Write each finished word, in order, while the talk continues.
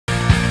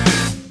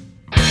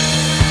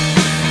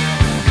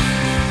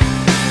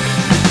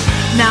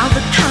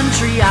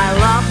country I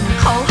love and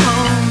call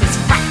home is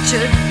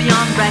fractured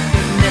beyond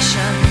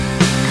recognition.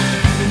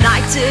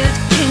 United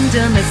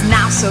Kingdom is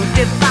now so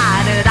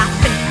divided. I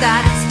think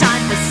that it's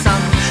time for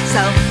some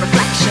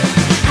self-reflection.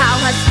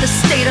 How has the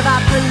state of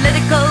our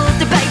political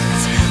debate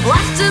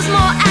left us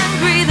more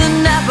angry than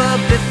ever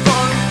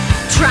before?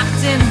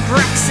 Trapped in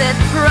Brexit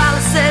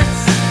paralysis,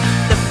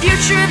 the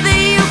future of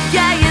the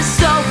UK is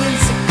so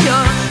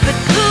insecure. But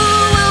who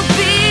will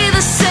be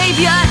the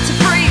saviour to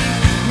free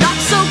not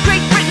so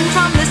Great Britain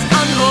from this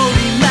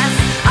unholy mess?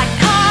 I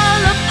call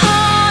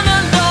upon a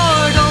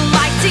Lord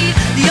Almighty,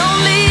 the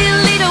only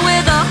leader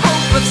with a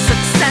hope of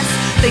success.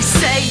 They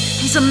say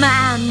he's a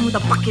man with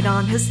a bucket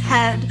on his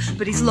head,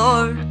 but he's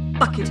Lord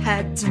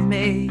Buckethead to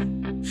me.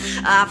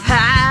 I've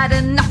had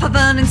enough of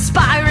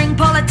uninspiring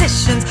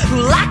politicians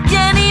who lack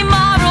any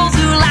morals,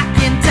 who lack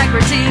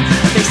integrity.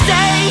 They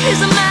say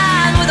he's a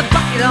man with a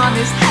bucket on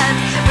his head,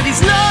 but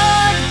he's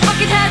Lord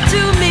Buckethead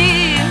to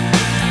me.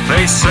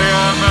 They say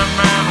I'm a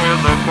man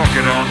with a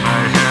bucket on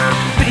my head,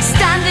 but he's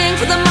standing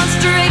for the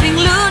Monster Raving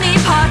Loony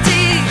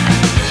Party.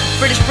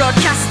 British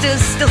broadcasters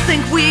still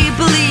think we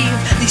believe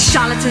these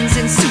charlatans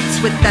in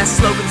suits with their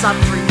slogans of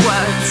 3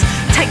 words.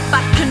 Take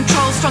back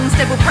control, strong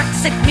stable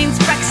Brexit means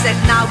Brexit.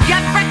 Now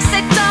get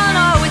Brexit done,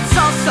 oh it's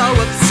all so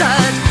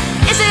absurd.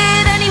 Is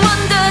it any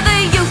wonder the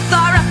youth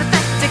are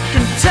apathetic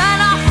and turn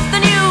off the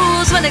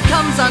news when it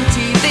comes on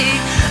TV?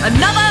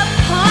 Another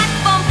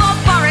platform for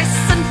Boris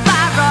and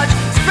Farage,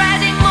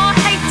 spreading more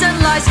hate and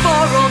lies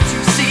for all to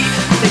see.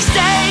 They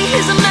say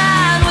he's a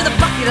man with a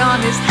bucket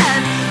on his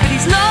head, but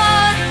he's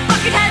Lord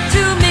Buckethead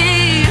to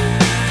me.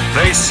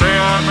 They say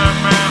I'm a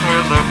man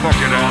with a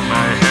bucket on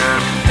my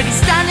head, but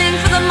he's standing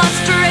for the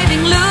Monster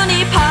Raving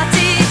Loony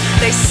Party.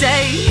 They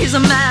say he's a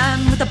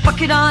man with a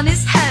bucket on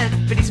his head,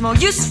 but he's more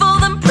useful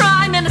than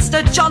Prime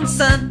Minister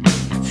Johnson.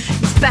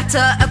 He's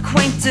better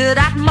acquainted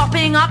at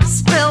mopping up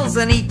spills,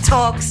 and he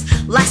talks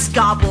less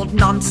garbled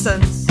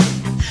nonsense.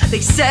 They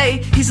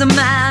say he's a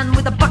man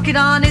with a bucket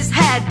on his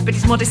head, but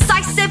he's more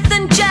decisive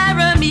than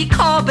Jeremy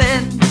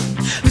Corbyn,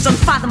 whose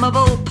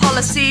unfathomable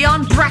policy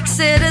on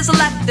Brexit has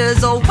left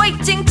us all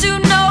waiting to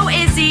know,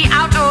 is he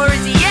out or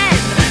is he in?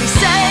 They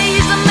say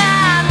he's a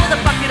man with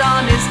a bucket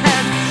on his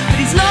head, but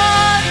he's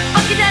Lord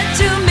Buckethead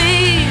to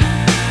me.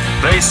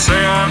 They say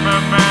I'm a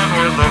man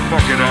with a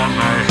bucket on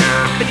my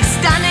head, but he's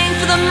standing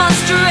for the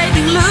Monster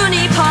Raving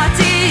Loony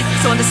Party.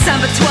 So on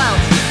December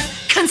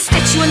 12th,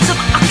 constituents of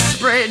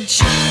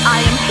Uxbridge,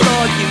 I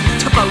implore you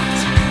to vote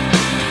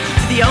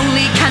for the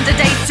only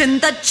candidate in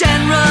the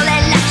general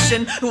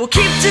election who will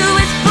keep to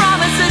his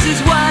promises,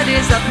 whose word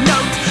is of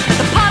note. At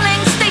the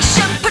polling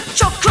station, put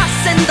your cross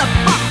in the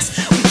box.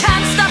 We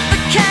can't stop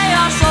the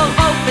chaos, all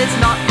hope is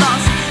not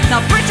lost. Now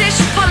British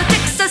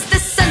politics has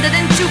descended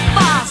into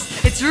farce.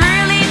 It's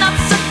really not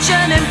such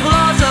an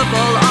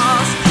implausible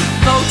arse.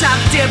 Vote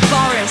out dear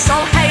Boris,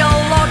 all hail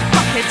Lord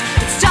Bucket.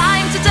 It's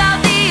time to tell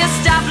the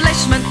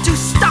establishment to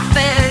stop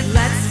it.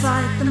 Let's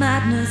fight the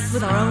madness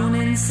with our own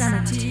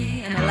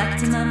insanity and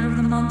elect a member of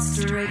the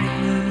Monster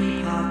Raving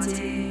Loony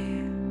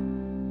Party.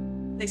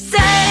 They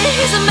say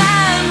he's a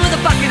man with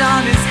a bucket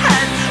on his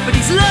head, but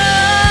he's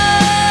Lord